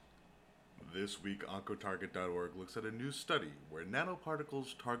This week, Oncotarget.org looks at a new study where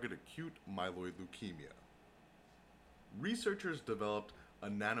nanoparticles target acute myeloid leukemia. Researchers developed a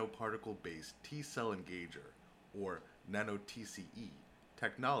nanoparticle based T cell engager, or nano-TCE,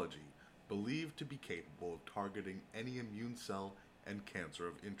 technology believed to be capable of targeting any immune cell and cancer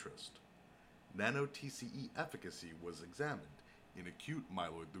of interest. Nano-TCE efficacy was examined in acute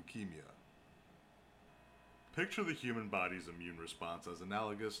myeloid leukemia. Picture the human body's immune response as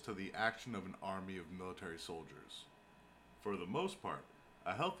analogous to the action of an army of military soldiers. For the most part,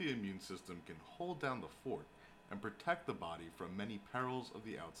 a healthy immune system can hold down the fort and protect the body from many perils of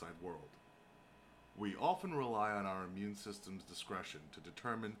the outside world. We often rely on our immune system's discretion to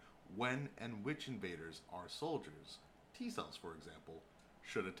determine when and which invaders our soldiers, T cells for example,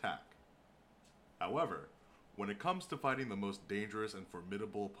 should attack. However, when it comes to fighting the most dangerous and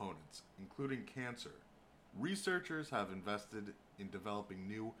formidable opponents, including cancer, researchers have invested in developing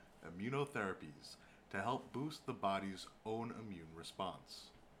new immunotherapies to help boost the body's own immune response.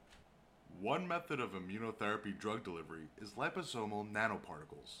 One method of immunotherapy drug delivery is liposomal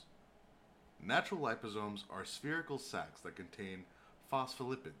nanoparticles. Natural liposomes are spherical sacs that contain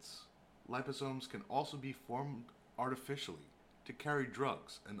phospholipids. Liposomes can also be formed artificially to carry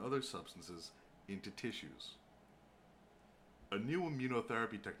drugs and other substances into tissues. A new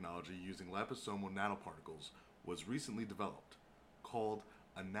immunotherapy technology using liposomal nanoparticles was recently developed, called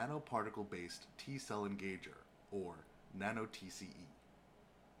a nanoparticle based T cell engager, or nano-TCE.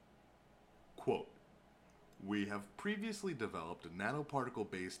 Quote, "We have previously developed a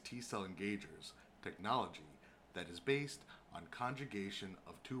nanoparticle based T cell engagers technology that is based on conjugation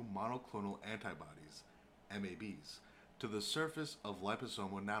of two monoclonal antibodies, MABs, to the surface of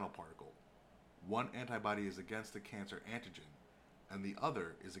liposomal nanoparticle. One antibody is against the cancer antigen, and the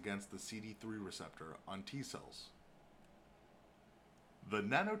other is against the CD3 receptor on T cells. The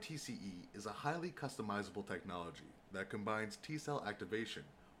nano-TCE is a highly customizable technology that combines T cell activation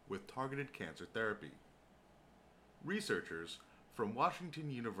with targeted cancer therapy. Researchers from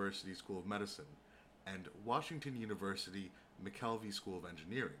Washington University School of Medicine and Washington University McKelvey School of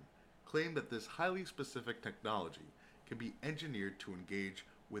Engineering claim that this highly specific technology can be engineered to engage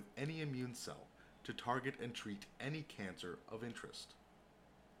with any immune cell to target and treat any cancer of interest.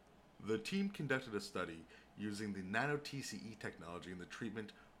 The team conducted a study using the nano-TCE technology in the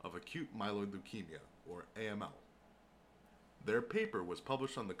treatment of acute myeloid leukemia, or AML. Their paper was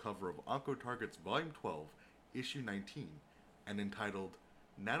published on the cover of Oncotarget's Volume 12, Issue 19, and entitled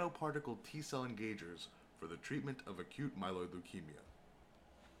Nanoparticle T-Cell Engagers for the Treatment of Acute Myeloid Leukemia.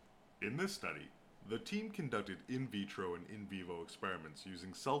 In this study, the team conducted in vitro and in vivo experiments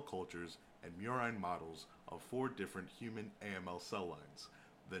using cell cultures and murine models of 4 different human AML cell lines,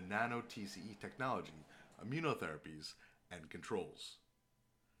 the nano-TCE technology, immunotherapies, and controls.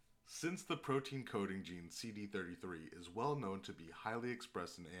 Since the protein coding gene CD33 is well known to be highly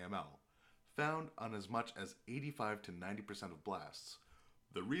expressed in AML, found on as much as 85 to 90% of blasts,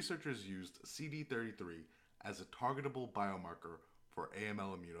 the researchers used CD33 as a targetable biomarker for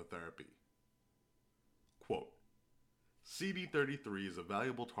AML immunotherapy. Quote, "CD33 is a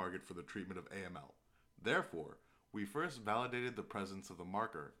valuable target for the treatment of AML. Therefore, we first validated the presence of the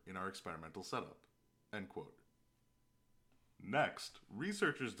marker in our experimental setup." End quote. Next,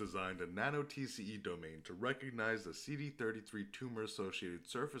 researchers designed a nano-TCE domain to recognize the CD33 tumor-associated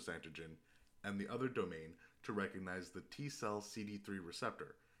surface antigen and the other domain to recognize the T-cell CD3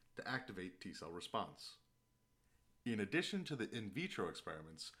 receptor to activate T-cell response. In addition to the in vitro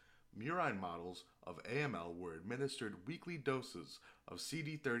experiments, murine models of AML were administered weekly doses of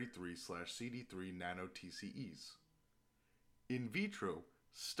CD33/CD3 nano-TCEs. In vitro,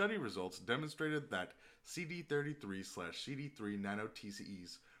 study results demonstrated that CD33/CD3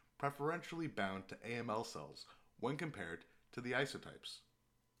 nano-TCEs preferentially bound to AML cells when compared to the isotypes.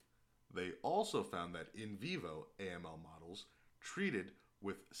 They also found that in vivo AML models treated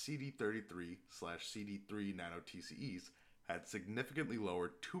with CD33/CD3 nano-TCEs had significantly lower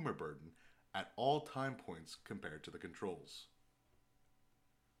tumor burden at all time points compared to the controls.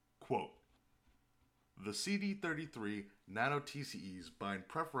 Quote, "The CD33 nano-TCEs bind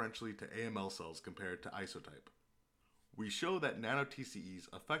preferentially to AML cells compared to isotype. We show that nano-TCEs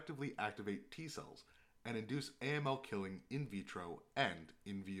effectively activate T cells and induce AML killing in vitro and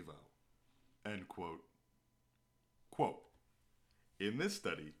in vivo." End quote. Quote, "In this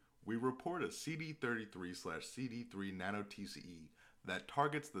study, we report a CD33/CD3 nano-TCE that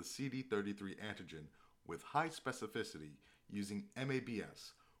targets the CD33 antigen with high specificity using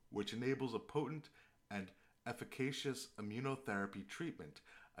MABS, which enables a potent and efficacious immunotherapy treatment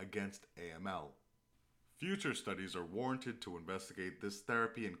against AML. Future studies are warranted to investigate this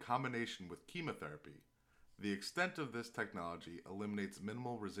therapy in combination with chemotherapy. The extent of this technology eliminates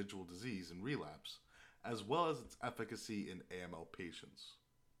minimal residual disease and relapse, as well as its efficacy in AML patients.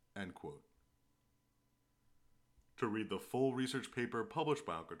 End quote. To read the full research paper published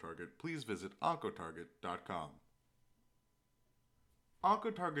by Oncotarget, please visit oncotarget.com.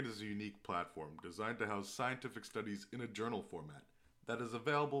 Oncotarget is a unique platform designed to house scientific studies in a journal format that is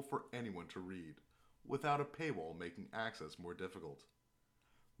available for anyone to read, without a paywall making access more difficult.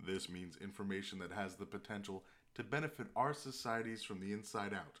 This means information that has the potential to benefit our societies from the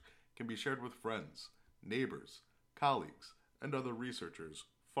inside out can be shared with friends, neighbors, colleagues, and other researchers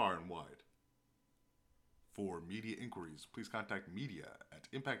far and wide. For media inquiries, please contact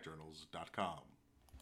media@impactjournals.com.